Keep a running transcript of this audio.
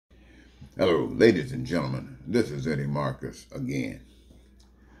Hello, ladies and gentlemen. This is Eddie Marcus again.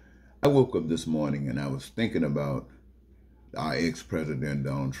 I woke up this morning and I was thinking about our ex-president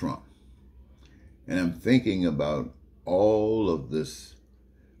Donald Trump. And I'm thinking about all of this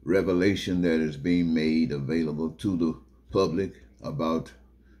revelation that is being made available to the public about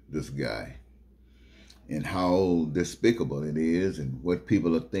this guy and how despicable it is and what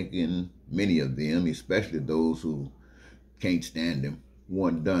people are thinking, many of them, especially those who can't stand him,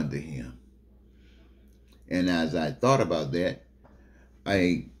 want done to him. And as I thought about that,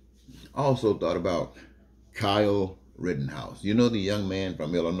 I also thought about Kyle Rittenhouse. You know, the young man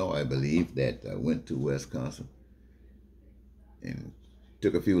from Illinois, I believe, that went to Wisconsin and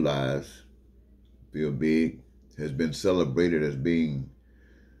took a few lives, feel big, has been celebrated as being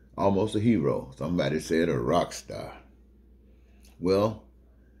almost a hero. Somebody said a rock star. Well,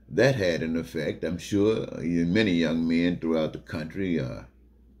 that had an effect. I'm sure many young men throughout the country are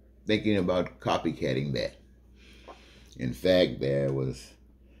thinking about copycatting that. In fact, there was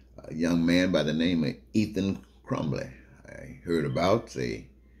a young man by the name of Ethan Crumbley I heard about, say,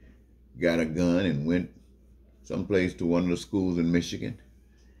 got a gun and went someplace to one of the schools in Michigan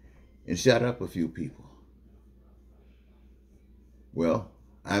and shot up a few people. Well,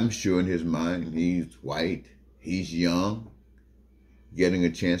 I'm sure in his mind he's white, he's young, getting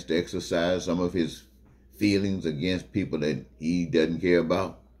a chance to exercise some of his feelings against people that he doesn't care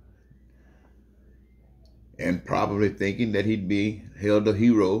about, and probably thinking that he'd be held a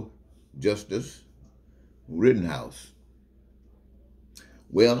hero, Justice Rittenhouse.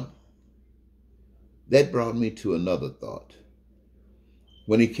 Well, that brought me to another thought.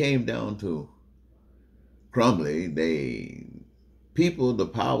 When it came down to Crumbly, the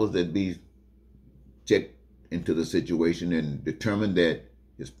powers that be checked into the situation and determined that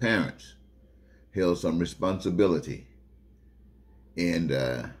his parents held some responsibility in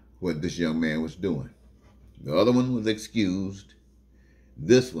what this young man was doing. The other one was excused.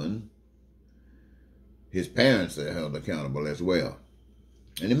 This one, his parents are held accountable as well.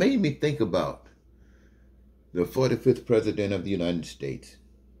 And it made me think about the 45th President of the United States.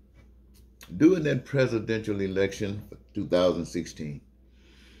 During that presidential election for 2016,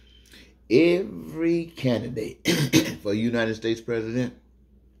 every candidate for United States President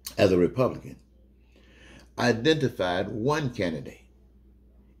as a Republican identified one candidate,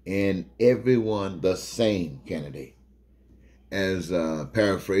 and everyone the same candidate, as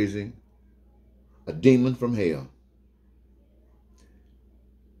paraphrasing, a demon from hell.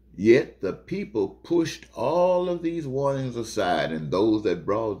 Yet the people pushed all of these warnings aside and those that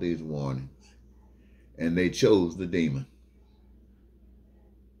brought these warnings, and they chose the demon.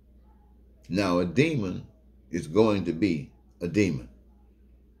 Now, a demon is going to be a demon.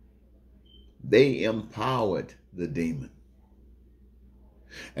 They empowered the demon.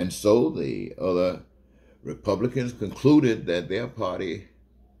 And so the other Republicans concluded that their party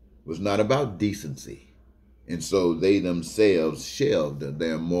was not about decency. And so they themselves shelved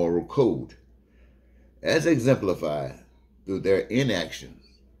their moral code, as exemplified through their inaction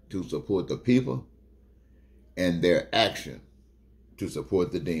to support the people and their action to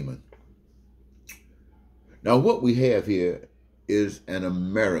support the demon. Now, what we have here is an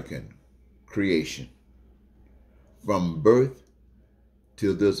American creation. From birth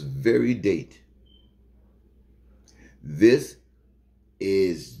to this very date, this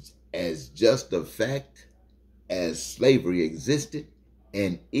is as just a fact as slavery existed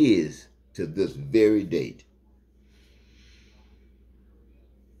and is to this very date.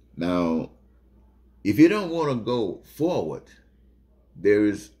 Now, if you don't want to go forward, there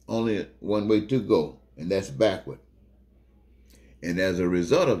is only one way to go, and that's backward. And as a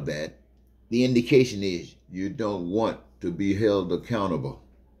result of that, the indication is you don't want to be held accountable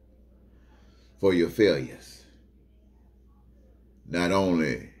for your failures. Not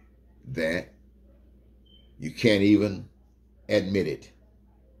only that, you can't even admit it.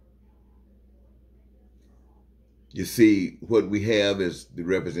 You see, what we have is the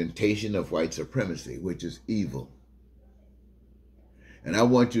representation of white supremacy, which is evil. And I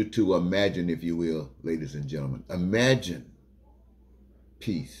want you to imagine, if you will, ladies and gentlemen, imagine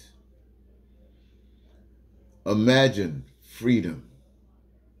peace. Imagine freedom.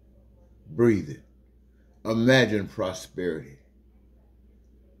 Breathe it. Imagine prosperity.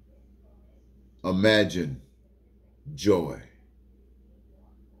 Imagine joy.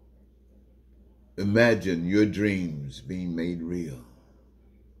 Imagine your dreams being made real.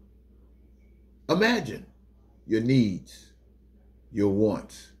 Imagine your needs, your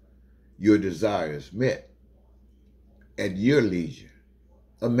wants, your desires met at your leisure.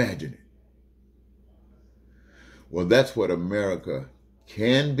 Imagine it. Well, that's what America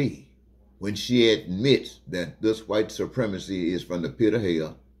can be when she admits that this white supremacy is from the pit of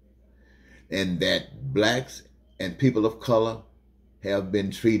hell and that blacks and people of color have been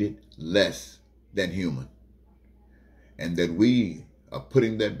treated less than human, and that we are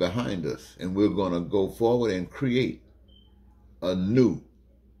putting that behind us, and we're going to go forward and create a new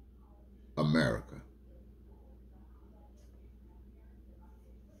America.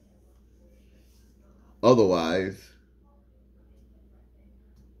 Otherwise,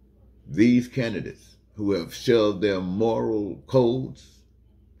 these candidates who have shelved their moral codes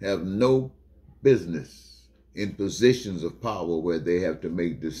have no business in positions of power where they have to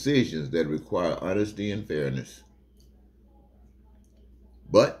make decisions that require honesty and fairness.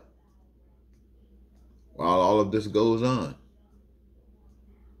 But while all of this goes on,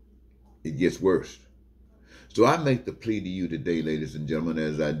 it gets worse. So I make the plea to you today, ladies and gentlemen,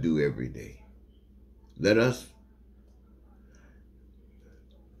 as I do every day. Let us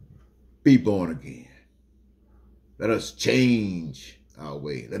be born again. Let us change our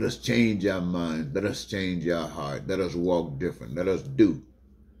way. Let us change our minds. Let us change our heart. Let us walk different. Let us do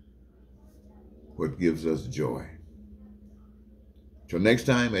what gives us joy. Till next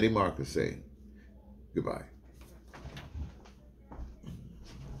time, Eddie Marcus saying goodbye.